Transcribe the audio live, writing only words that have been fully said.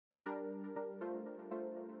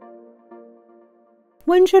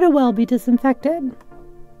When should a well be disinfected?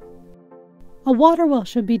 A water well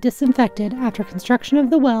should be disinfected after construction of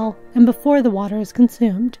the well and before the water is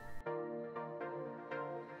consumed.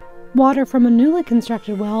 Water from a newly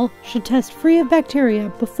constructed well should test free of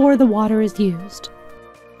bacteria before the water is used.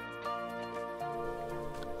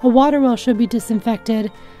 A water well should be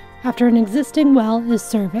disinfected after an existing well is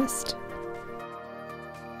serviced.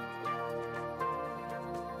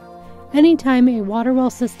 Anytime a water well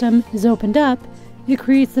system is opened up, it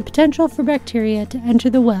creates the potential for bacteria to enter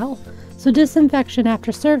the well, so disinfection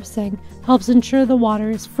after servicing helps ensure the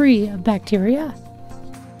water is free of bacteria.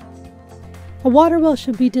 A water well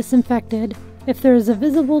should be disinfected if there is a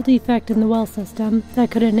visible defect in the well system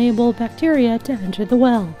that could enable bacteria to enter the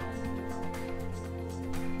well.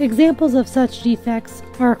 Examples of such defects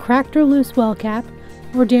are a cracked or loose well cap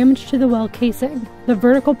or damage to the well casing, the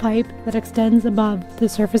vertical pipe that extends above the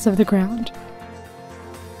surface of the ground.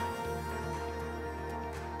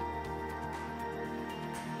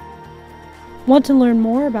 Want to learn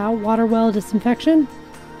more about water well disinfection?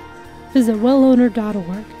 Visit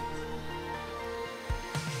wellowner.org.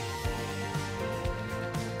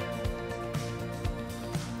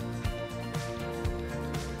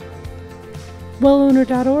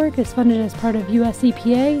 Wellowner.org is funded as part of US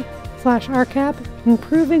EPA/RCAP,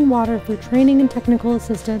 improving water through training and technical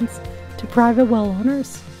assistance to private well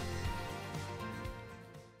owners.